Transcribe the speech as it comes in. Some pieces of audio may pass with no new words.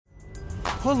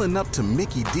Pulling up to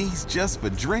Mickey D's just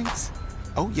for drinks?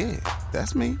 Oh yeah,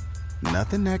 that's me.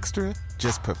 Nothing extra,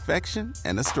 just perfection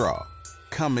and a straw.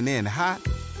 Coming in hot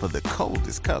for the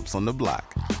coldest cups on the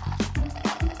block.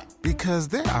 Because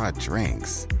there are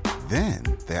drinks. Then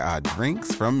there are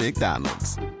drinks from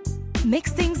McDonald's.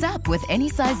 Mix things up with any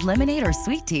size lemonade or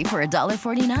sweet tea for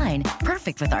 $1.49.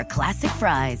 Perfect with our classic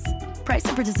fries. Price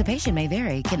and participation may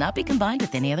vary. Cannot be combined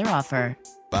with any other offer.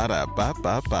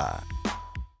 Ba-da-ba-ba-ba.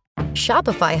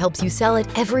 Shopify helps you sell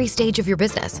at every stage of your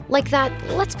business. Like that,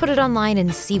 let's put it online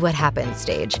and see what happens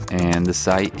stage. And the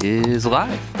site is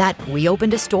live. That we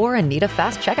opened a store and need a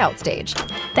fast checkout stage.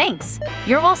 Thanks.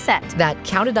 You're all set. That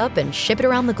count it up and ship it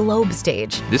around the globe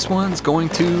stage. This one's going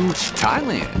to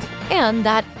Thailand. And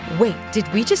that, wait,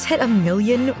 did we just hit 1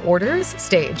 million orders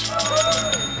stage?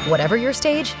 Whatever your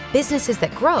stage, businesses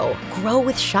that grow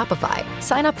with Shopify.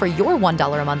 Sign up for your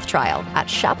 $1 a month trial at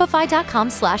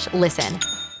shopify.com/listen.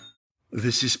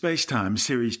 This is Spacetime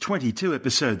Series 22,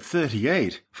 Episode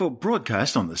 38, for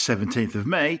broadcast on the 17th of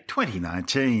May,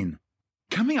 2019.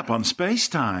 Coming up on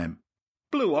Spacetime,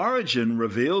 Blue Origin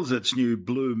reveals its new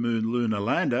Blue Moon lunar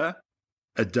lander,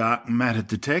 a dark matter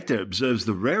detector observes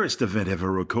the rarest event ever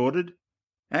recorded,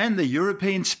 and the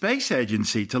European Space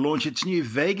Agency to launch its new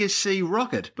Vega C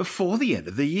rocket before the end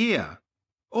of the year.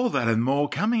 All that and more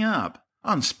coming up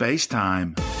on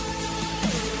Spacetime.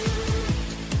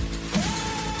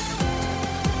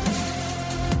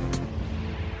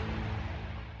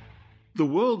 The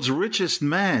world's richest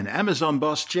man, Amazon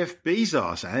boss Jeff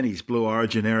Bezos, and his Blue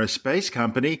Origin aerospace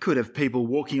company could have people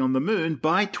walking on the moon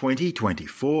by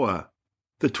 2024.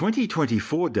 The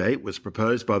 2024 date was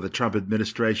proposed by the Trump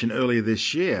administration earlier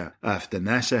this year, after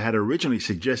NASA had originally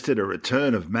suggested a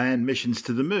return of manned missions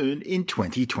to the moon in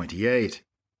 2028.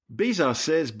 Bezos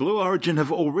says Blue Origin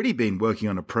have already been working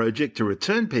on a project to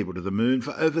return people to the moon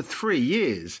for over 3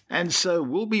 years, and so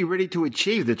will be ready to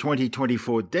achieve the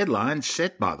 2024 deadline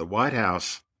set by the White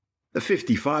House. The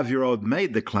 55-year-old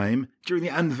made the claim during the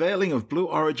unveiling of Blue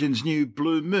Origin's new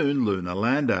Blue Moon lunar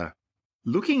lander.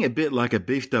 Looking a bit like a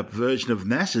beefed-up version of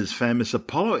NASA's famous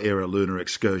Apollo-era lunar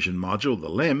excursion module, the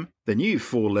LEM, the new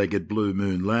four-legged Blue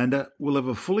Moon lander will have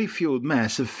a fully fueled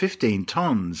mass of 15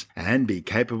 tons and be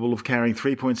capable of carrying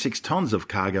 3.6 tons of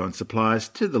cargo and supplies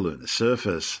to the lunar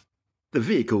surface. The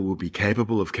vehicle will be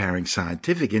capable of carrying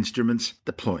scientific instruments,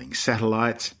 deploying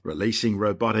satellites, releasing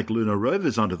robotic lunar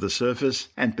rovers onto the surface,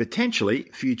 and potentially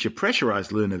future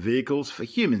pressurized lunar vehicles for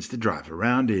humans to drive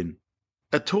around in.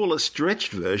 A taller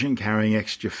stretched version carrying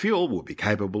extra fuel will be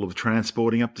capable of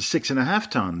transporting up to 6.5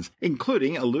 tons,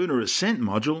 including a lunar ascent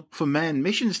module for manned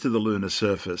missions to the lunar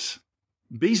surface.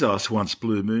 Bezos wants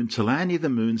Blue Moon to land near the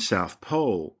moon's south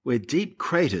pole, where deep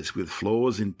craters with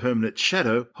floors in permanent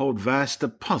shadow hold vast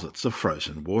deposits of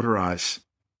frozen water ice.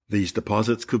 These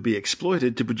deposits could be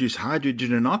exploited to produce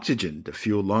hydrogen and oxygen to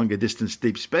fuel longer-distance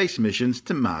deep space missions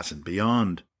to Mars and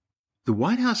beyond. The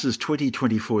White House's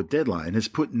 2024 deadline has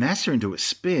put NASA into a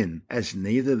spin, as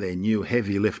neither their new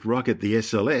heavy-lift rocket, the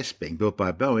SLS, being built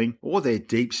by Boeing, or their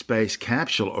deep space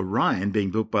capsule, Orion,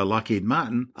 being built by Lockheed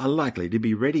Martin, are likely to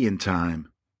be ready in time.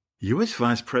 US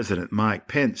Vice President Mike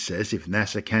Pence says if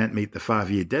NASA can't meet the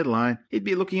 5-year deadline, he'd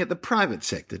be looking at the private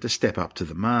sector to step up to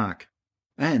the mark.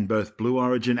 And both Blue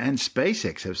Origin and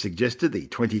SpaceX have suggested the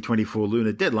 2024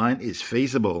 lunar deadline is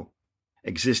feasible.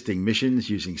 Existing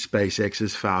missions using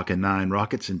SpaceX's Falcon 9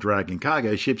 rockets and Dragon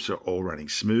cargo ships are all running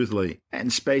smoothly, and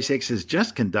SpaceX has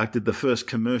just conducted the first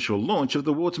commercial launch of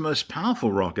the world's most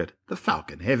powerful rocket, the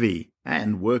Falcon Heavy,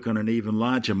 and work on an even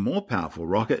larger, more powerful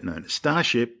rocket known as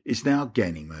Starship is now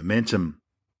gaining momentum.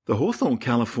 The Hawthorne,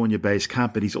 California-based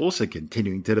company is also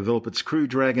continuing to develop its Crew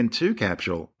Dragon 2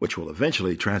 capsule, which will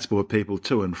eventually transport people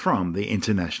to and from the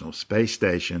International Space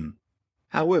Station.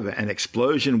 However, an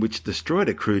explosion which destroyed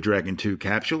a Crew Dragon 2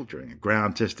 capsule during a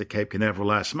ground test at Cape Canaveral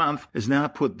last month has now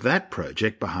put that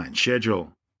project behind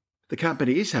schedule. The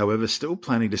company is, however, still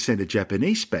planning to send a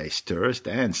Japanese space tourist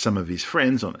and some of his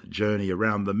friends on a journey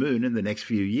around the moon in the next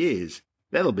few years.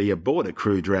 That'll be aboard a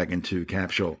Crew Dragon 2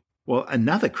 capsule. While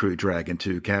another Crew Dragon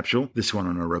 2 capsule, this one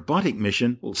on a robotic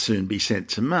mission, will soon be sent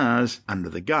to Mars under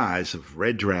the guise of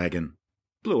Red Dragon.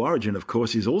 Blue Origin, of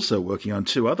course, is also working on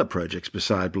 2 other projects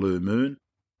beside Blue Moon.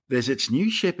 There's its New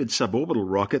Shepard suborbital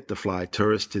rocket to fly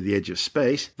tourists to the edge of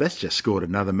space. That's just scored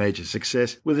another major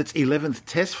success, with its 11th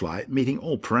test flight meeting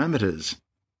all parameters.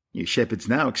 New Shepard's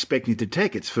now expecting to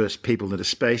take its first people into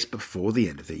space before the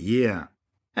end of the year.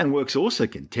 And work's also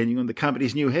continuing on the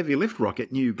company's new heavy lift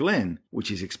rocket, New Glenn,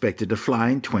 which is expected to fly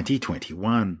in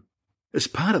 2021. As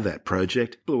part of that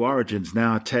project, Blue Origin's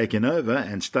now taken over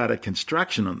and started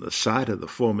construction on the site of the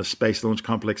former Space Launch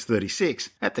Complex 36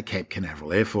 at the Cape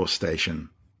Canaveral Air Force Station.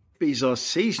 Bezos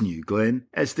sees New Glenn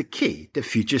as the key to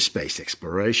future space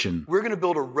exploration. We're going to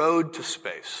build a road to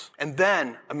space, and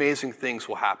then amazing things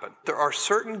will happen. There are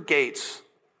certain gates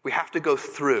we have to go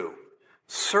through,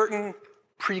 certain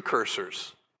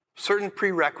precursors, certain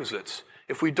prerequisites.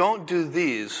 If we don't do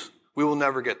these, we will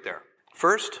never get there.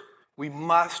 First, we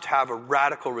must have a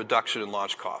radical reduction in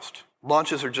launch cost.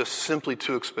 Launches are just simply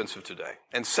too expensive today.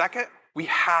 And second, we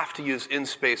have to use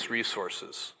in-space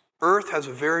resources. Earth has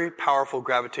a very powerful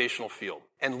gravitational field,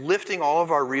 and lifting all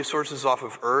of our resources off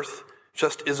of Earth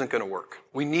just isn't going to work.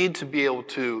 We need to be able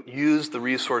to use the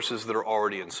resources that are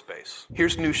already in space.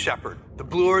 Here's New Shepard. The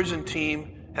Blue Origin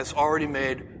team has already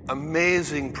made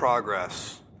amazing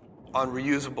progress on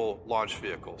reusable launch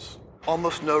vehicles.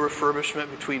 Almost no refurbishment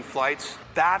between flights.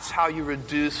 That's how you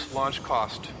reduce launch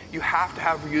cost. You have to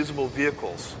have reusable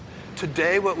vehicles.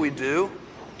 Today, what we do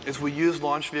is we use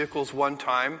launch vehicles one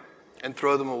time and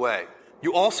throw them away.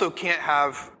 You also can't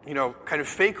have, kind of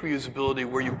fake reusability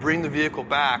where you bring the vehicle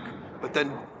back, but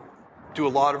then do a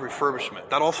lot of refurbishment.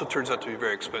 That also turns out to be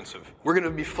very expensive. We're going to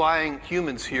be flying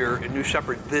humans here in New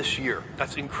Shepard this year.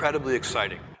 That's incredibly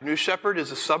exciting. New Shepard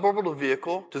is a suborbital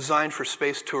vehicle designed for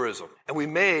space tourism. And we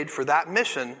made, for that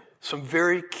mission, some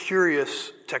very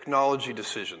curious technology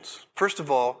decisions. First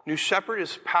of all, New Shepard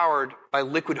is powered by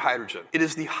liquid hydrogen. It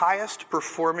is the highest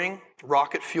performing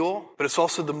rocket fuel, but it's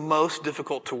also the most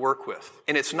difficult to work with.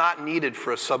 And it's not needed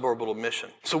for a suborbital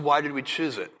mission. So why did we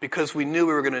choose it? Because we knew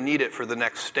we were going to need it for the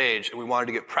next stage, and we wanted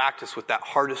to get practice with that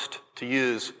hardest to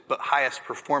use, but highest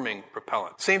performing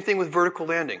propellant. Same thing with vertical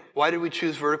landing. Why did we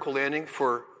choose vertical landing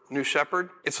for New Shepard?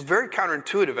 It's very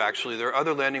counterintuitive, actually. There are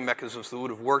other landing mechanisms that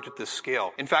would have worked at this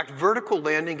scale. In fact, vertical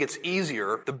landing gets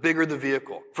easier the bigger the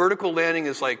vehicle. Vertical landing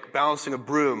is like balancing a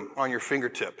broom on your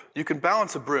fingertip. You can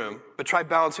balance a broom, but try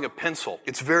balancing a pencil.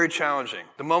 It's very challenging.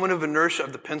 The moment of inertia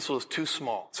of the pencil is too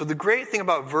small. So the great thing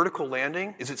about vertical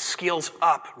landing is it scales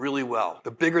up really well.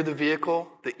 The bigger the vehicle,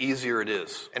 the easier it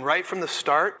is. And right from the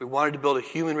start, we wanted to build a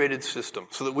human-rated system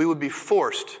so that we would be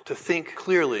forced to think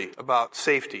clearly about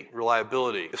safety,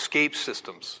 reliability, escape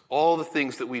systems, all the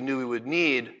things that we knew we would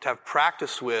need to have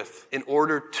practice with in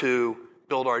order to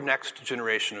build our next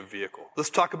generation of vehicle. Let's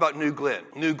talk about New Glenn.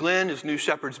 New Glenn is New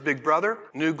Shepard's big brother.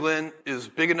 New Glenn is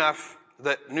big enough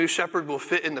that New Shepard will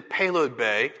fit in the payload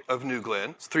bay of New Glenn.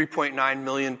 It's 3.9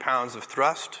 million pounds of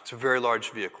thrust. It's a very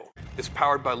large vehicle. It's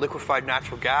powered by liquefied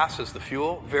natural gas as the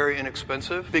fuel, very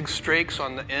inexpensive. Big strakes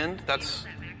on the end, that's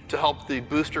to help the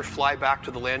booster fly back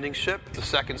to the landing ship. The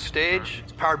second stage,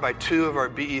 it's powered by 2 of our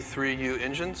BE-3U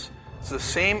engines. It's the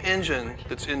same engine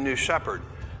that's in New Shepard.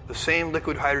 The same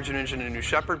liquid hydrogen engine in New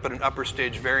Shepard, but an upper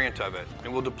stage variant of it.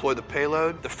 And we'll deploy the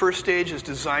payload. The first stage is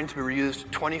designed to be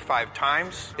reused 25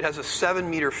 times. It has a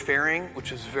 7-meter fairing,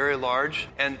 which is very large.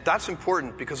 And that's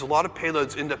important because a lot of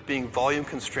payloads end up being volume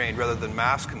constrained rather than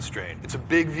mass constrained. It's a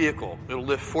big vehicle. It'll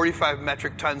lift 45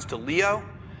 metric tons to LEO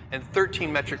and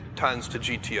 13 metric tons to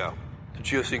GTO, to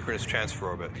geosynchronous transfer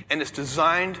orbit. And it's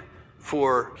designed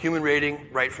for human rating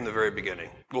right from the very beginning.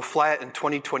 We'll fly it in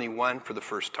 2021 for the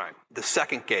first time. The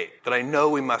second gate that I know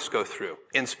we must go through,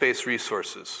 in-space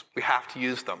resources. We have to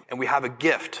use them. And we have a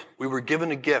gift. We were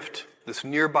given a gift, this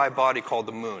nearby body called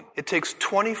the moon. It takes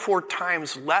 24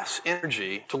 times less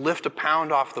energy to lift a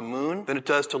pound off the moon than it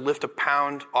does to lift a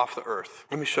pound off the Earth.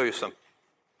 Let me show you something.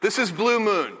 This is Blue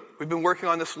Moon. We've been working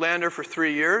on this lander for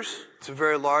 3 years. It's a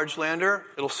very large lander.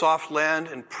 It'll soft land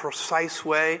in precise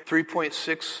way,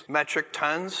 3.6 metric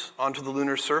tons onto the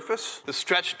lunar surface. The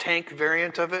stretch tank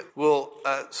variant of it will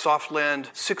soft land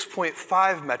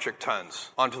 6.5 metric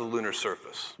tons onto the lunar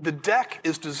surface. The deck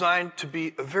is designed to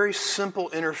be a very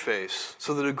simple interface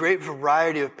so that a great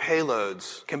variety of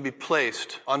payloads can be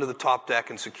placed onto the top deck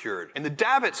and secured. And the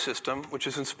davit system, which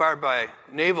is inspired by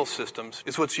naval systems,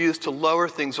 is what's used to lower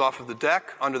things off of the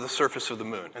deck onto the surface of the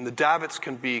moon. And the davits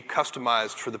can be customized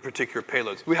for the particular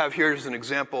payloads. We have here as an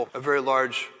example a very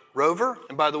large rover.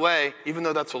 And by the way, even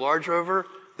though that's a large rover,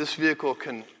 this vehicle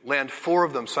can land 4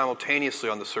 of them simultaneously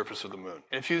on the surface of the moon.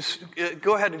 And if you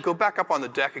go ahead and go back up on the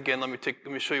deck again, let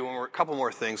me show you a couple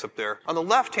more things up there. On the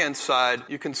left-hand side,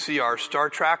 you can see our star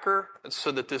tracker,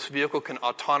 so that this vehicle can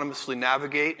autonomously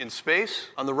navigate in space.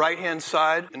 On the right-hand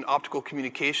side, an optical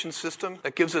communication system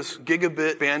that gives us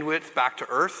gigabit bandwidth back to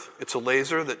Earth. It's a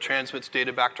laser that transmits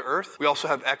data back to Earth. We also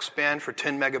have X-band for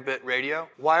 10 megabit radio.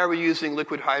 Why are we using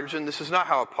liquid hydrogen? This is not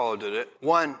how Apollo did it.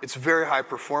 One, it's very high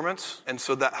performance, and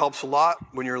so that That helps a lot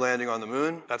when you're landing on the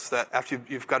moon. That's that after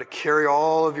you've got to carry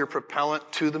all of your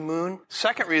propellant to the moon.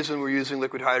 Second reason we're using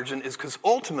liquid hydrogen is because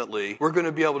ultimately we're going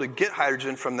to be able to get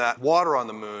hydrogen from that water on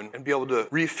the moon and be able to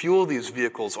refuel these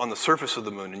vehicles on the surface of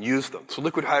the moon and use them. So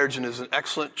liquid hydrogen is an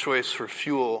excellent choice for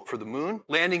fuel for the moon.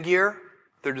 Landing gear.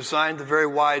 They're designed, the very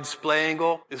wide splay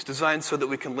angle is designed so that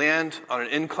we can land on an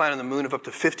incline on the moon of up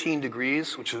to 15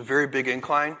 degrees, which is a very big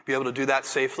incline, be able to do that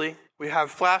safely. We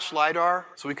have flash LiDAR,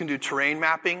 so we can do terrain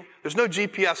mapping. There's no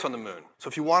GPS on the moon. So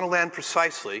if you want to land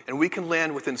precisely, and we can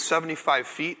land within 75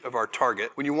 feet of our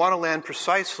target, when you want to land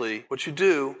precisely, what you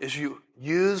do is you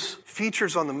use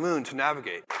features on the moon to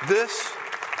navigate. This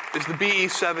is the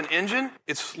BE-7 engine.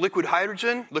 It's liquid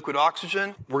hydrogen, liquid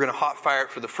oxygen. We're going to hot fire it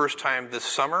for the first time this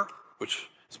summer, which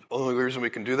the only reason we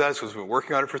can do that is because we've been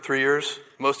working on it for 3 years.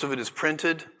 Most of it is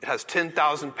printed. It has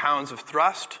 10,000 pounds of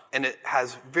thrust, and it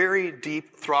has very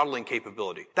deep throttling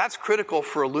capability. That's critical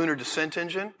for a lunar descent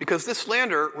engine because this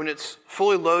lander, when it's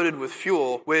fully loaded with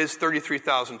fuel, weighs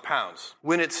 33,000 pounds.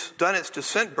 When it's done its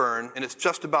descent burn and it's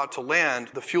just about to land,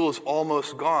 the fuel is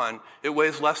almost gone. It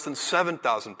weighs less than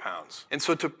 7,000 pounds. And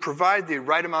so to provide the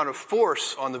right amount of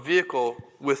force on the vehicle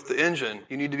with the engine,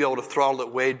 you need to be able to throttle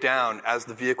it way down as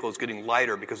the vehicle is getting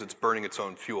lighter because it's burning its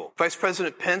own fuel. Vice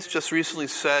President Pence just recently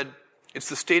said it's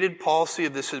the stated policy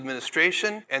of this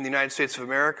administration and the United States of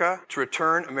America to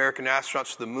return American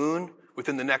astronauts to the moon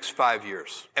within the next 5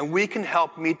 years. And we can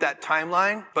help meet that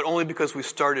timeline, but only because we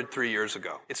started 3 years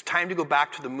ago. It's time to go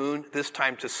back to the moon, this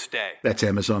time to stay. That's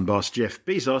Amazon boss Jeff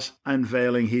Bezos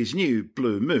unveiling his new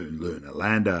Blue Moon lunar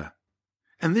lander.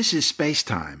 And this is Space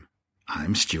Time.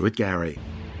 I'm Stuart Gary.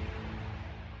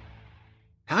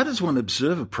 How does one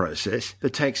observe a process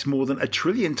that takes more than 1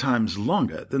 trillion times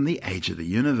longer than the age of the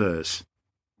universe?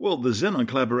 Well, the Xenon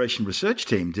Collaboration research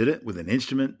team did it with an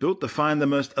instrument built to find the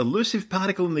most elusive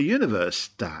particle in the universe,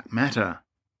 dark matter.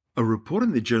 A report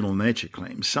in the journal Nature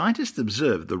claims scientists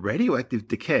observed the radioactive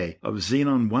decay of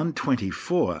Xenon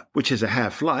 124, which has a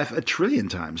half-life 1 trillion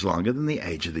times longer than the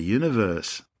age of the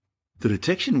universe. The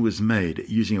detection was made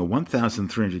using a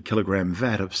 1,300 kilogram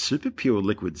vat of super pure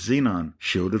liquid xenon,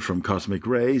 shielded from cosmic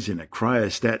rays in a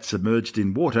cryostat submerged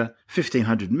in water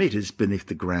 1,500 meters beneath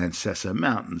the Gran Sasso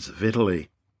Mountains of Italy.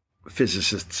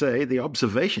 Physicists say the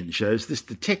observation shows this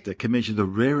detector can measure the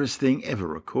rarest thing ever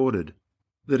recorded.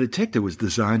 The detector was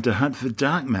designed to hunt for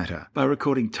dark matter by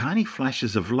recording tiny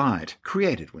flashes of light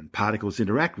created when particles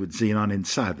interact with xenon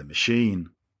inside the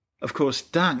machine. Of course,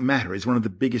 dark matter is one of the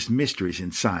biggest mysteries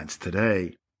in science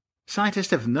today. Scientists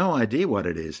have no idea what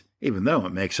it is, even though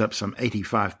it makes up some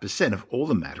 85% of all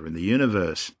the matter in the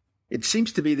universe. It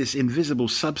seems to be this invisible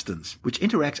substance which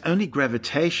interacts only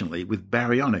gravitationally with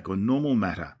baryonic or normal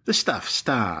matter, the stuff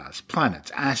stars,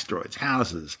 planets, asteroids,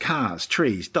 houses, cars,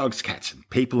 trees, dogs, cats, and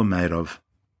people are made of.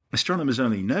 Astronomers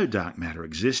only know dark matter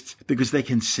exists because they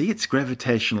can see its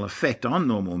gravitational effect on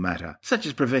normal matter, such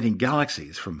as preventing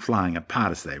galaxies from flying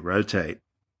apart as they rotate.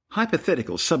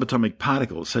 Hypothetical subatomic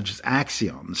particles such as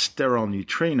axions, sterile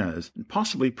neutrinos, and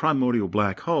possibly primordial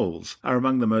black holes are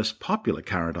among the most popular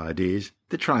current ideas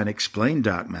to try and explain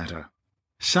dark matter.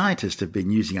 Scientists have been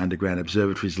using underground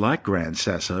observatories like Gran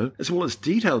Sasso, as well as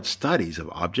detailed studies of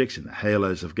objects in the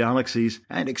halos of galaxies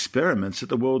and experiments at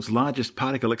the world's largest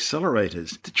particle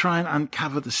accelerators to try and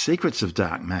uncover the secrets of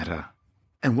dark matter.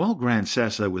 And while Gran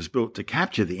Sasso was built to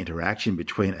capture the interaction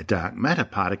between a dark matter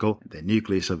particle and the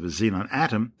nucleus of a xenon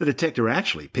atom, the detector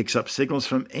actually picks up signals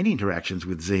from any interactions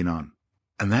with xenon.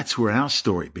 And that's where our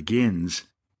story begins.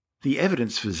 The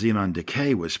evidence for xenon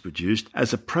decay was produced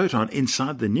as a proton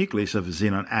inside the nucleus of a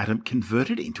xenon atom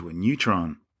converted into a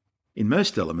neutron. In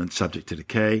most elements subject to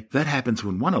decay, that happens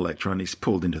when one electron is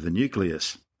pulled into the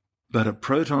nucleus. But a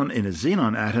proton in a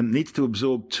xenon atom needs to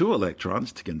absorb 2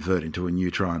 electrons to convert into a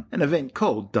neutron, an event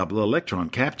called double electron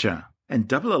capture. And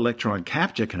double electron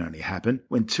capture can only happen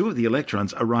when 2 of the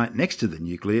electrons are right next to the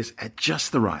nucleus at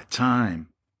just the right time.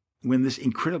 When this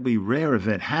incredibly rare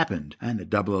event happened and a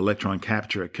double electron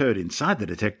capture occurred inside the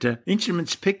detector,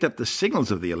 instruments picked up the signals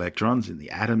of the electrons in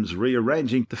the atoms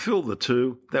rearranging to fill the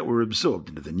 2 that were absorbed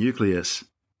into the nucleus.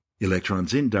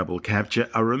 Electrons in double capture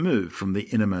are removed from the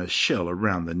innermost shell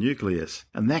around the nucleus,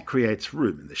 and that creates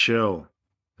room in the shell.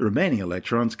 The remaining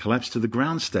electrons collapse to the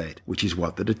ground state, which is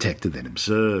what the detector then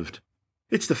observed.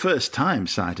 It's the first time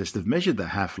scientists have measured the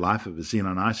half-life of a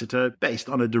xenon isotope based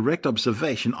on a direct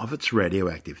observation of its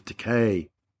radioactive decay.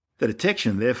 The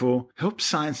detection, therefore, helps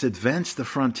science advance the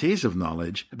frontiers of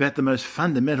knowledge about the most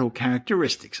fundamental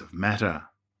characteristics of matter.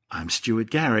 I'm Stuart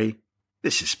Gary.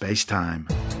 This is Space Time.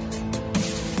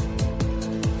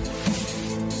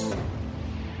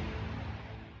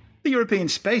 The The European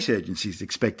Space Agency is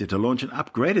expected to launch an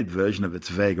upgraded version of its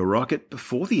Vega rocket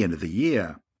before the end of the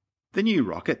year. The new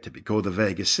rocket, to be called the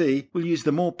Vega C, will use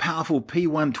the more powerful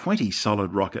P120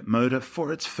 solid rocket motor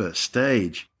for its first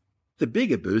stage. The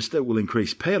bigger booster will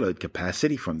increase payload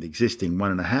capacity from the existing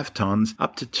 1.5 tons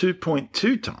up to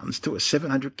 2.2 tons to a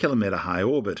 700-kilometre high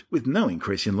orbit, with no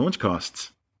increase in launch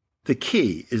costs. The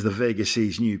key is the Vega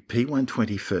C's new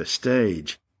P120 first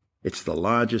stage. It's the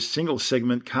largest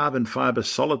single-segment carbon fibre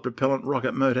solid propellant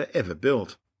rocket motor ever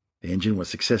built. The engine was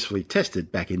successfully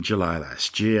tested back in July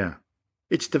last year.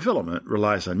 Its development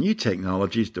relies on new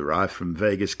technologies derived from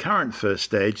Vega's current first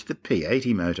stage, the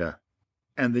P80 motor.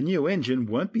 And the new engine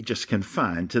won't be just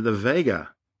confined to the Vega.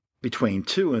 Between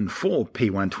 2 and 4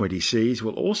 P120Cs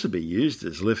will also be used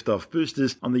as liftoff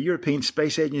boosters on the European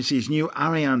Space Agency's new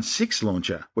Ariane 6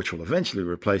 launcher, which will eventually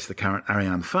replace the current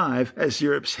Ariane 5 as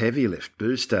Europe's heavy lift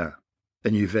booster. The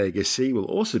new Vega C will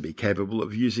also be capable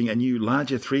of using a new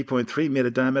larger 3.3-metre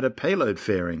diameter payload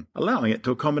fairing, allowing it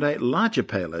to accommodate larger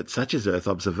payloads such as Earth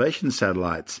observation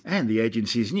satellites and the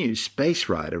agency's new Space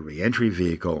Rider re-entry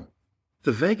vehicle.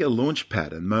 The Vega launch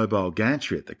pad and mobile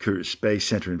gantry at the Kourou Space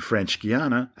Centre in French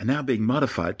Guiana are now being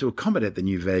modified to accommodate the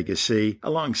new Vega C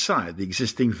alongside the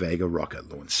existing Vega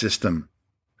rocket launch system.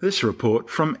 This report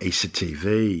from ESA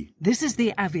TV. This is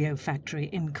the Avio factory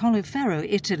in Colleferro,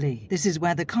 Italy. This is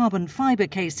where the carbon fibre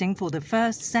casing for the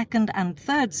first, second and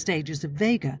third stages of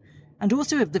Vega, and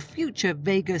also of the future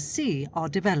Vega C, are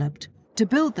developed. To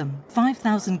build them,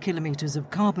 5,000 kilometres of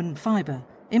carbon fibre,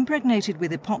 impregnated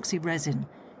with epoxy resin,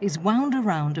 is wound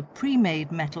around a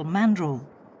pre-made metal mandrel.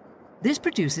 This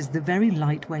produces the very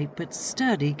lightweight but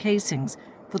sturdy casings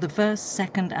for the first,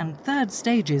 second and third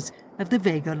stages of the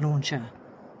Vega launcher.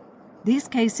 These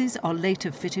cases are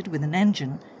later fitted with an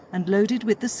engine and loaded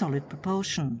with the solid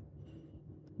propulsion.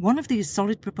 One of these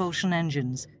solid propulsion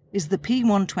engines is the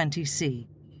P120C.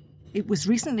 It was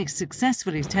recently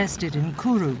successfully tested in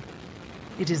Kourou.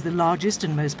 It is the largest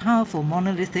and most powerful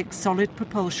monolithic solid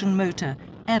propulsion motor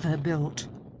ever built.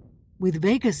 With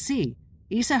Vega C,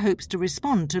 ESA hopes to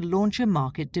respond to launcher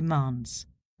market demands.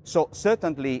 So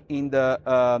certainly in the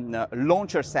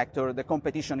launcher sector, the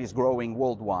competition is growing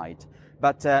worldwide.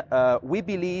 But we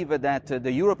believe that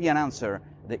the European answer,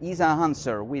 the ESA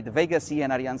answer with Vega C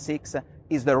and Ariane 6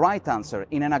 is the right answer.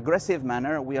 In an aggressive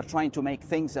manner, we are trying to make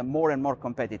things more and more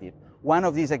competitive. One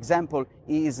of these examples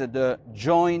is the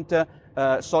joint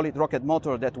solid rocket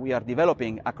motor that we are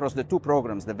developing across the two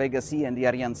programs, the Vega C and the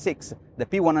Ariane 6, the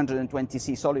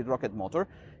P120C solid rocket motor,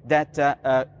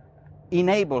 that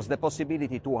enables the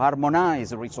possibility to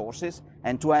harmonize resources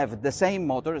and to have the same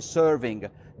motor serving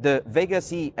the Vega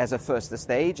C as a first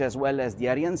stage as well as the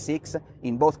Ariane 6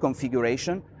 in both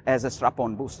configuration as a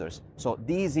strap-on boosters. So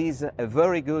this is a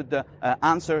very good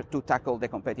answer to tackle the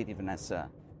competitiveness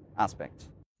aspect.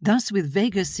 Thus with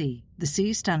Vega C, the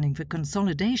C standing for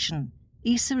consolidation,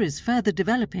 ESA is further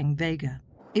developing Vega.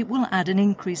 It will add an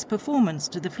increased performance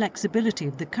to the flexibility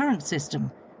of the current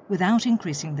system without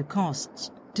increasing the costs.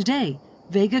 Today,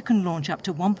 Vega can launch up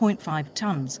to 1.5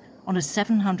 tons on a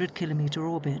 700-kilometre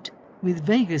orbit. With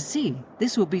Vega C,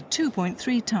 this will be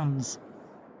 2.3 tons.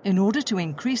 In order to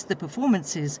increase the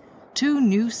performances, two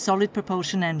new solid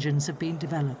propulsion engines have been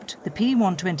developed, the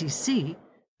P120C,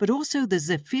 but also the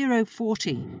Zefiro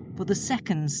 40 for the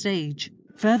second stage.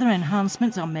 Further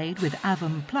enhancements are made with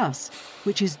Avom Plus,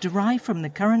 which is derived from the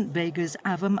current Vega's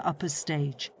Avom upper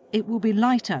stage. It will be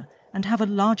lighter and have a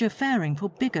larger fairing for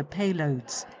bigger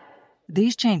payloads.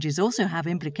 These changes also have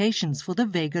implications for the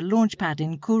Vega launchpad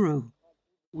in Kourou.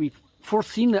 We've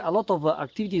foreseen a lot of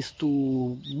activities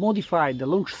to modify the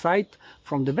launch site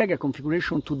from the Vega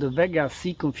configuration to the Vega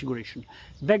C configuration.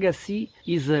 Vega C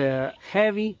is a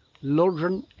heavy,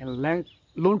 larger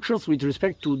launchers with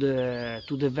respect to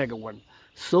the Vega one.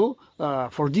 So,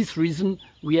 for this reason,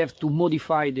 we have to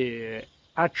modify the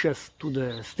hatches to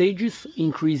the stages,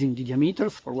 increasing the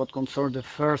diameters for what concerns the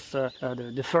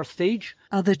first stage.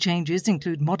 Other changes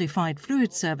include modified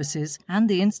fluid services and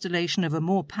the installation of a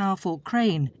more powerful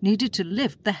crane needed to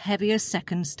lift the heavier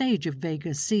second stage of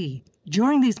Vega C.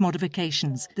 During these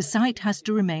modifications, the site has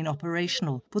to remain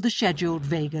operational for the scheduled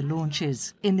Vega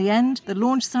launches. In the end, the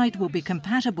launch site will be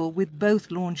compatible with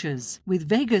both launchers. With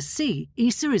Vega C,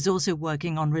 ESA is also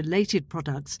working on related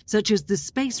products, such as the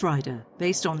Space Rider,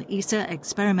 based on ESA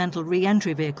Experimental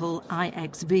Re-entry Vehicle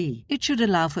IXV. It should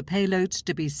allow for payloads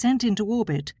to be sent into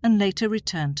orbit and later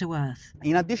returned to Earth.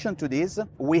 In addition to this,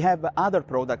 we have other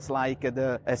products like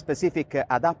the specific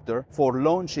adapter for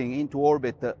launching into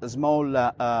orbit small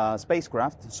spacecraft,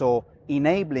 so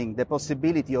enabling the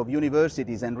possibility of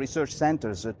universities and research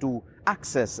centers to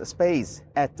access space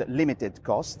at limited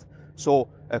cost. so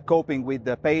coping with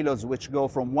the payloads which go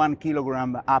from 1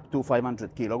 kilogram up to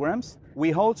 500 kilograms.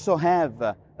 We also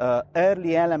have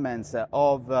early elements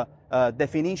of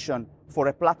definition for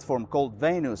a platform called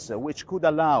Venus, which could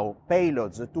allow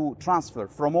payloads to transfer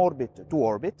from orbit to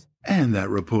orbit. And that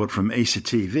report from ESA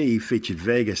TV featured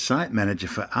Vega site manager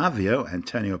for Avio,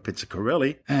 Antonio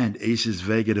Pizzacarelli, and ESA's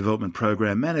Vega development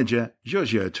program manager,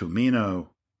 Giorgio Tumino.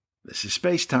 This is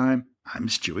Space Time. I'm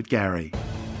Stuart Gary.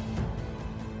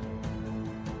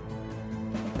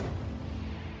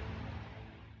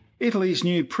 Italy's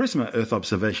new Prisma Earth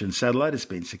observation satellite has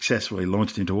been successfully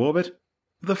launched into orbit.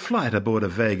 The flight aboard a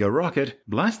Vega rocket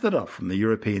blasted off from the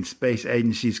European Space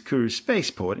Agency's Kourou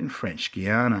spaceport in French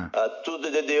Guiana. À tout de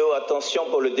DDO, attention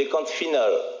pour le décompte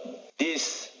final.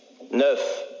 10, 9,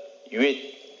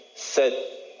 8, 7,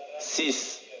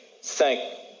 6, 5,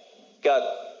 4,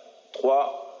 3,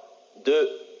 2,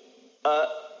 1,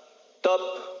 top.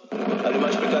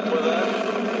 Allumage P80,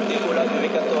 décollage du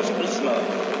V14 Prisma.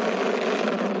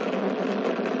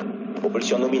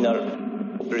 Propulsion nominale.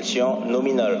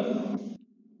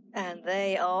 And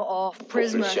they are off.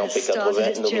 Prisma has started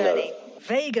its journey.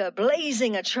 Vega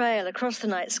blazing a trail across the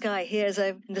night sky here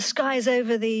in the skies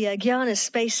over the Guiana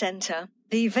Space Center.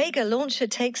 The Vega launcher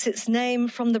takes its name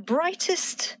from the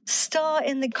brightest star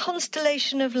in the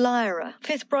constellation of Lyra,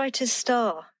 fifth brightest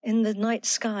star in the night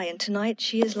sky, and tonight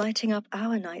she is lighting up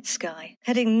our night sky.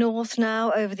 Heading north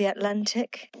now over the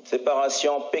Atlantic.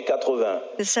 Séparation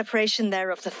P80. The separation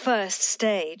there of the first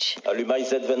stage.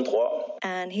 Allumage Z23.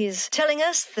 And he's telling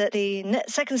us that the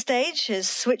second stage is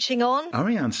switching on.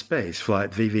 Ariane Space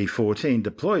Flight VV-14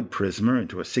 deployed Prisma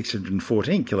into a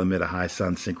 614-kilometre high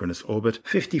sun-synchronous orbit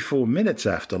 54 minutes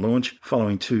after launch,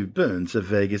 following 2 burns of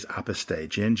Vega's upper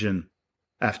stage engine.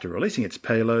 After releasing its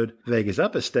payload, Vega's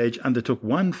upper stage undertook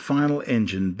one final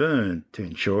engine burn to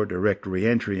ensure direct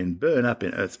re-entry and burn-up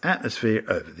in Earth's atmosphere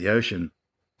over the ocean.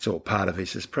 It's all part of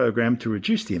ESA's program to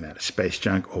reduce the amount of space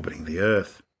junk orbiting the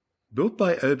Earth. Built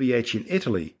by OBH in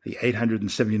Italy, the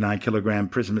 879-kilogram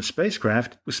Prisma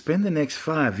spacecraft will spend the next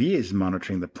 5 years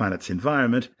monitoring the planet's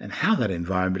environment and how that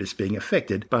environment is being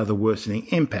affected by the worsening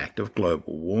impact of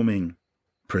global warming.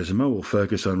 Prisma will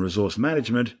focus on resource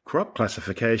management, crop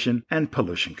classification, and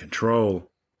pollution control.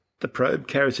 The probe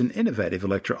carries an innovative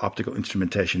electro-optical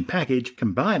instrumentation package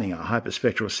combining a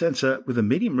hyperspectral sensor with a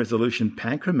medium-resolution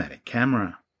panchromatic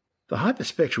camera. The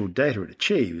hyperspectral data it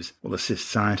achieves will assist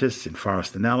scientists in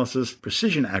forest analysis,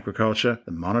 precision agriculture,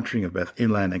 the monitoring of both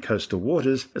inland and coastal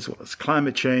waters, as well as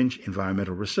climate change,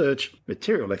 environmental research,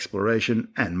 material exploration,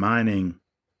 and mining.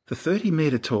 The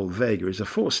 30-metre-tall Vega is a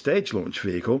 4-stage launch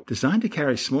vehicle designed to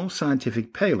carry small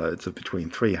scientific payloads of between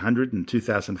 300 and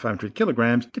 2,500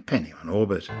 kilograms, depending on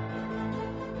orbit.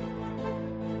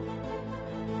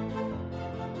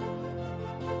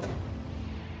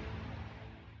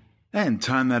 And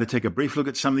time now to take a brief look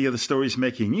at some of the other stories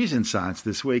making news in science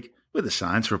this week with a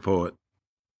Science Report.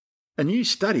 A new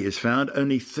study has found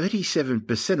only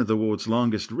 37% of the world's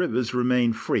longest rivers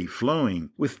remain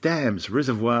free-flowing, with dams,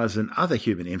 reservoirs and other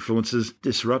human influences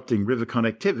disrupting river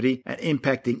connectivity and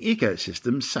impacting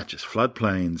ecosystems such as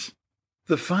floodplains.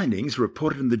 The findings,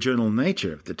 reported in the journal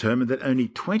Nature, have determined that only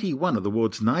 21 of the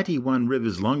world's 91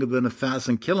 rivers longer than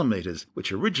 1,000 kilometres,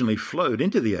 which originally flowed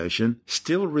into the ocean,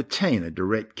 still retain a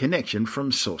direct connection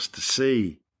from source to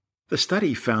sea. The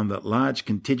study found that large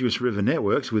contiguous river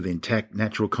networks with intact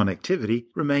natural connectivity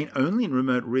remain only in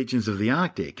remote regions of the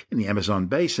Arctic, in the Amazon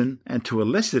basin, and to a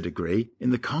lesser degree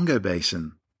in the Congo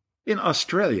basin. In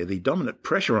Australia, the dominant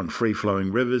pressure on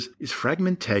free-flowing rivers is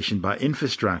fragmentation by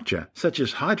infrastructure, such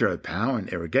as hydropower and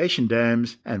irrigation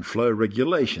dams, and flow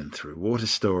regulation through water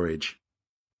storage.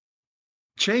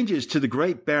 Changes to the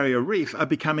Great Barrier Reef are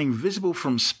becoming visible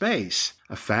from space,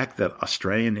 a fact that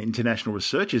Australian and international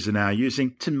researchers are now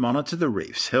using to monitor the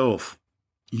reef's health.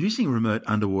 Using remote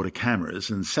underwater cameras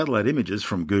and satellite images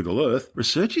from Google Earth,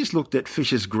 researchers looked at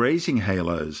fish's grazing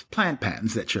halos, plant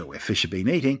patterns that show where fish have been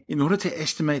eating, in order to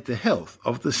estimate the health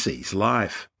of the sea's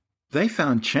life. They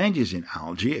found changes in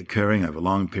algae occurring over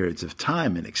long periods of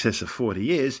time in excess of 40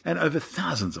 years and over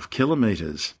thousands of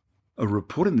kilometres. A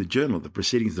report in the Journal of the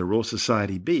Proceedings of the Royal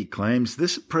Society B claims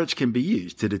this approach can be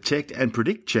used to detect and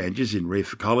predict changes in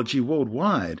reef ecology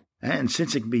worldwide, and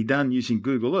since it can be done using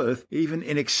Google Earth, even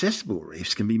inaccessible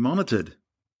reefs can be monitored.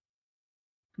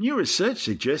 New research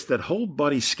suggests that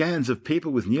whole-body scans of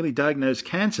people with newly diagnosed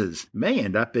cancers may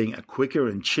end up being a quicker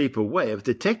and cheaper way of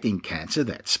detecting cancer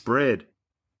that's spread.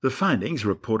 The findings,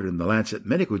 reported in the Lancet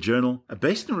Medical Journal, are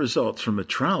based on results from a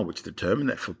trial which determined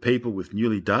that for people with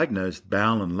newly diagnosed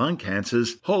bowel and lung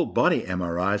cancers, whole-body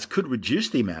MRIs could reduce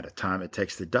the amount of time it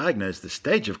takes to diagnose the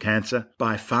stage of cancer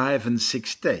by 5 and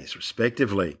 6 days,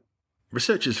 respectively.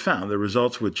 Researchers found the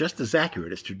results were just as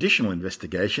accurate as traditional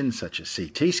investigations such as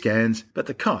CT scans, but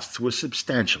the costs were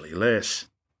substantially less.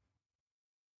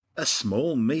 A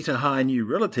small metre-high new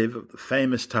relative of the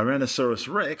famous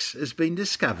Tyrannosaurus rex has been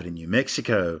discovered in New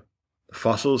Mexico. The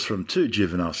fossils from 2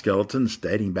 juvenile skeletons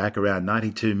dating back around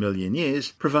 92 million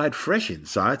years provide fresh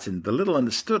insights into the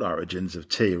little-understood origins of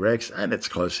T-Rex and its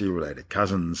closely related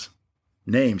cousins.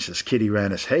 Named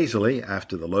Saskittyranus hazeli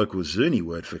after the local Zuni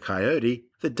word for coyote,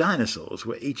 the dinosaurs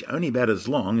were each only about as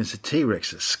long as a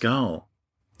T-Rex's skull.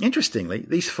 Interestingly,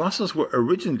 these fossils were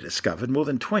originally discovered more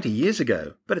than 20 years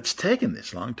ago, but it's taken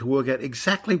this long to work out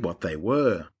exactly what they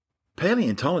were.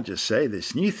 Paleontologists say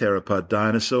this new theropod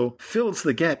dinosaur fills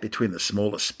the gap between the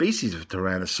smaller species of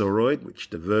Tyrannosauroid, which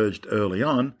diverged early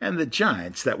on, and the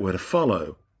giants that were to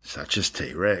follow, such as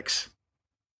T-Rex.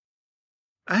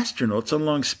 Astronauts on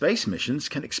long space missions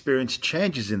can experience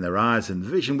changes in their eyes and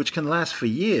vision which can last for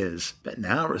years, but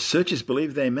now researchers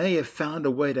believe they may have found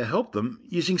a way to help them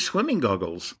using swimming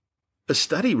goggles. A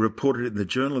study reported in the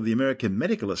Journal of the American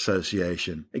Medical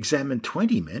Association examined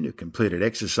 20 men who completed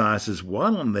exercises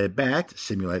while on their back to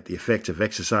simulate the effects of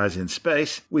exercise in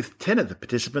space, with 10 of the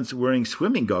participants wearing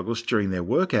swimming goggles during their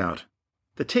workout.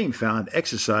 The team found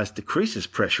exercise decreases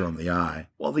pressure on the eye,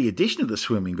 while the addition of the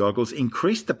swimming goggles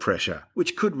increased the pressure,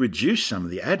 which could reduce some of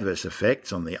the adverse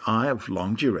effects on the eye of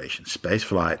long-duration space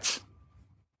flights.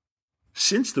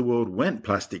 Since the world went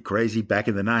plastic crazy back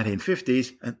in the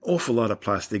 1950s, an awful lot of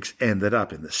plastics ended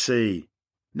up in the sea.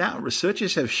 Now,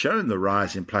 researchers have shown the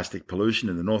rise in plastic pollution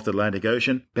in the North Atlantic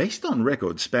Ocean based on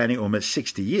records spanning almost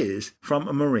 60 years from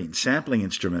a marine sampling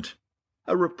instrument.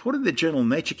 A report in the journal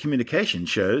Nature Communications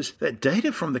shows that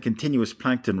data from the Continuous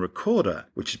Plankton Recorder,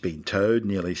 which has been towed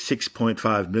nearly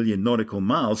 6.5 million nautical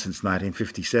miles since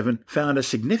 1957, found a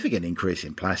significant increase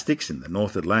in plastics in the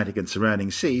North Atlantic and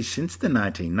surrounding seas since the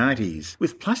 1990s,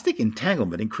 with plastic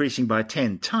entanglement increasing by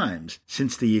 10 times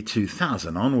since the year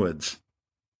 2000 onwards.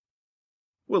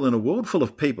 Well, in a world full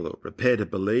of people who are prepared to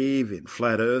believe in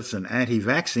flat earths and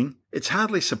anti-vaxxing, it's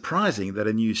hardly surprising that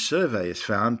a new survey has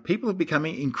found people are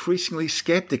becoming increasingly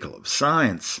sceptical of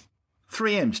science.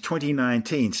 3M's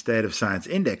 2019 State of Science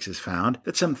Index has found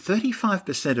that some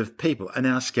 35% of people are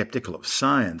now sceptical of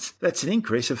science. That's an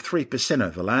increase of 3%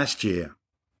 over last year.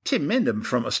 Tim Mendham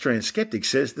from Australian Skeptics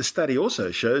says the study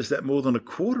also shows that more than a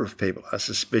quarter of people are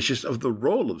suspicious of the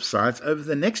role of science over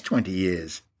the next 20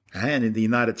 years. And in the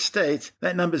United States,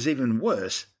 that number's even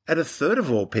worse, at a third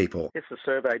of all people. It's a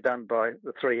survey done by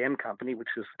the 3M company, which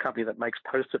is a company that makes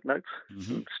post-it notes,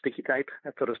 sticky tape,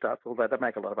 that sort of stuff, although they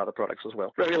make a lot of other products as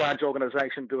well. Very large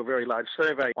organisation do a very large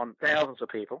survey on thousands of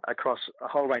people across a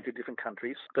whole range of different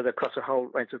countries, but across a whole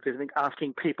range of different things,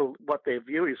 asking people what their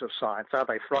view is of science. Are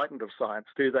they frightened of science?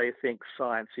 Do they think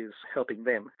science is helping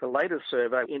them? The latest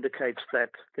survey indicates that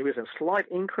there is a slight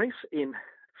increase in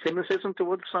cynicism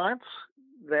towards science,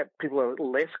 that people are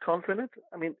less confident.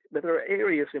 I mean, but there are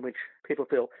areas in which people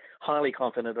feel highly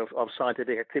confident of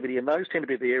scientific activity, and those tend to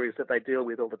be the areas that they deal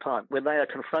with all the time. When they are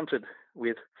confronted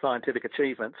with scientific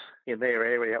achievements in their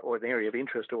area or an area of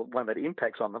interest or one that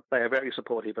impacts on them, they are very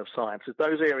supportive of science. It's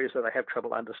those areas that they have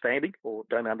trouble understanding or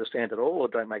don't understand at all or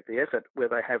don't make the effort where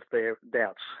they have their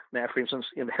doubts. Now, for instance,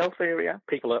 in the health area,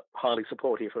 people are highly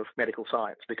supportive of medical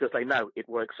science because they know it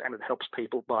works and it helps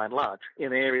people by and large.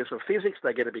 In areas of physics,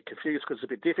 they get a bit confused because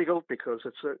it's a bit difficult because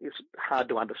it's hard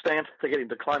to understand. If they get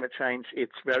into climate change,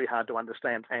 it's very hard to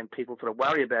understand, and people sort of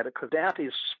worry about it because doubt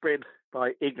is spread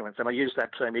by ignorance. And I use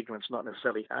that term ignorance not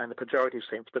necessarily in the pejorative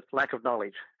sense, but lack of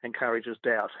knowledge encourages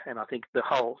doubt. And I think the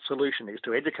whole solution is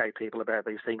to educate people about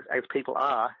these things, as people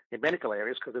are in medical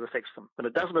areas, because it affects them. When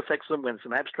it doesn't affect them, when it's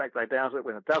an abstract, they doubt it.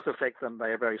 When it does affect them,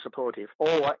 they are very supportive.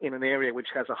 Or in an area which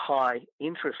has a high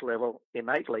interest level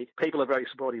innately, people are very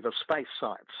supportive of space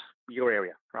science, your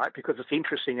area, right? Because it's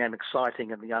interesting and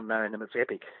exciting and the unknown and it's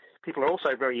epic. People are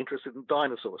also very interested in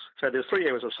dinosaurs. So there's three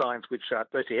areas of science which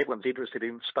virtually everyone's interested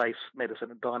in: space,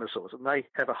 medicine, and dinosaurs, and they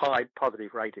have a high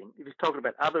positive rating. If you're talking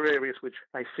about other areas which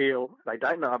they feel they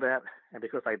don't know about, and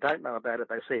because they don't know about it,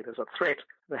 they see it as a threat,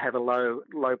 they have a low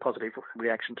positive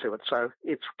reaction to it. So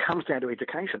it comes down to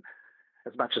education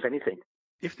as much as anything.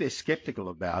 If they're sceptical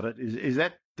about it, is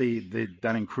that the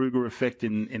Dunning-Kruger effect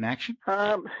in action?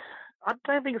 I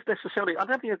don't think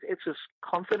it's as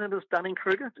confident as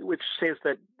Dunning-Kruger, which says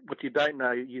that what you don't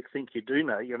know, you think you do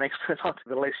know. You're an expert on.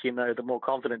 The less you know, the more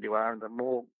confident you are, and the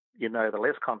more you know, the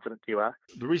less confident you are.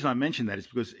 The reason I mention that is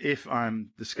because if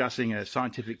I'm discussing a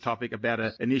scientific topic about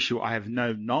an issue I have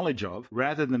no knowledge of,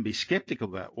 rather than be skeptical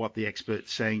about what the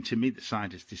expert's saying to me, the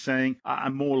scientist is saying,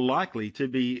 I'm more likely to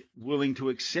be willing to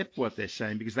accept what they're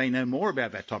saying because they know more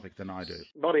about that topic than I do.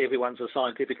 Not everyone's as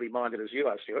scientifically minded as you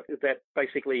are, Stuart. That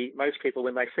basically most people,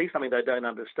 when they see something they don't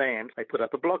understand, they put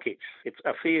up a blockage. It's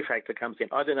a fear factor comes in.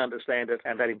 I don't understand it,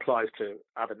 and that implies to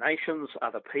other nations,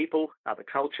 other people, other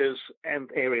cultures, and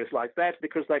areas like that,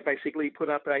 because they basically put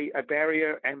up a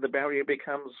barrier, and the barrier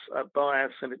becomes a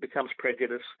bias, and it becomes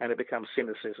prejudice, and it becomes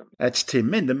cynicism. That's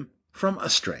Tim Mendham from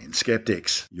Australian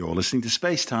Skeptics. You're listening to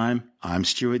Space Time. I'm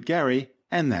Stuart Gary,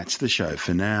 and that's the show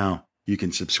for now. You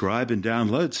can subscribe and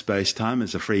download Space Time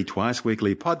as a free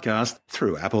twice-weekly podcast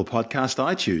through Apple Podcast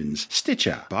iTunes,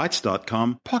 Stitcher,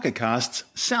 Bytes.com, Pocket Casts,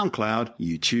 SoundCloud,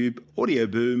 YouTube, Audio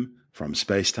Boom, from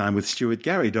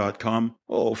spacetimewithstuartgary.com,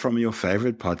 or from your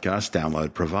favourite podcast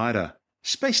download provider.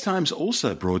 Spacetime's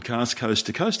also broadcast coast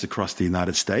to coast across the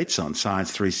United States on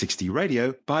Science 360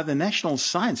 Radio by the National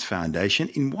Science Foundation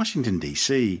in Washington,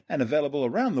 D.C., and available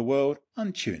around the world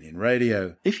on TuneIn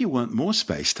Radio. If you want more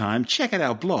Spacetime, check out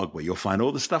our blog where you'll find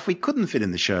all the stuff we couldn't fit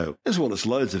in the show, as well as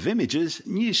loads of images,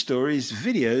 news stories,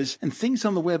 videos, and things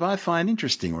on the web I find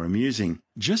interesting or amusing.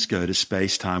 Just go to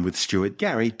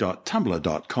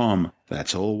spacetimewithstuartgary.tumblr.com.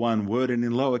 That's all one word and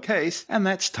in lowercase, and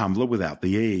that's Tumblr without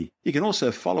the E. You can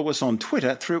also follow us on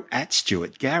Twitter through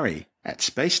 @StuartGary, at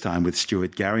Spacetime with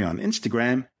Stuart Gary on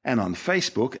Instagram, and on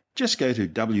Facebook, just go to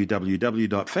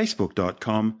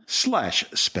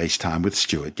www.facebook.com/Spacetime with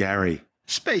Stuart Gary.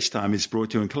 Spacetime is brought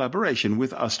to you in collaboration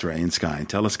with Australian Sky and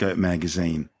Telescope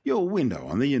magazine, your window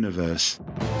on the universe.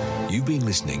 You've been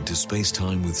listening to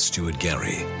Spacetime with Stuart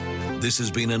Gary. This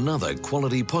has been another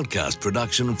quality podcast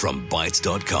production from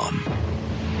Bytes.com.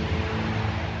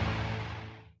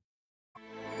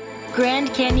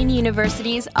 Grand Canyon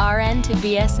University's RN to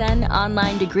BSN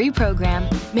online degree program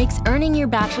makes earning your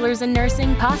bachelor's in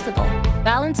nursing possible.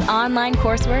 Balance online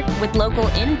coursework with local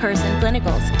in-person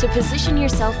clinicals to position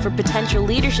yourself for potential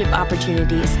leadership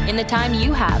opportunities in the time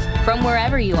you have from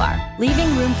wherever you are,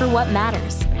 leaving room for what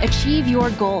matters. Achieve your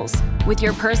goals with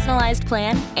your personalized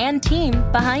plan and team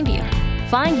behind you.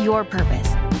 Find your purpose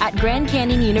at Grand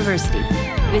Canyon University.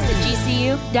 Visit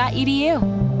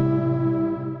gcu.edu.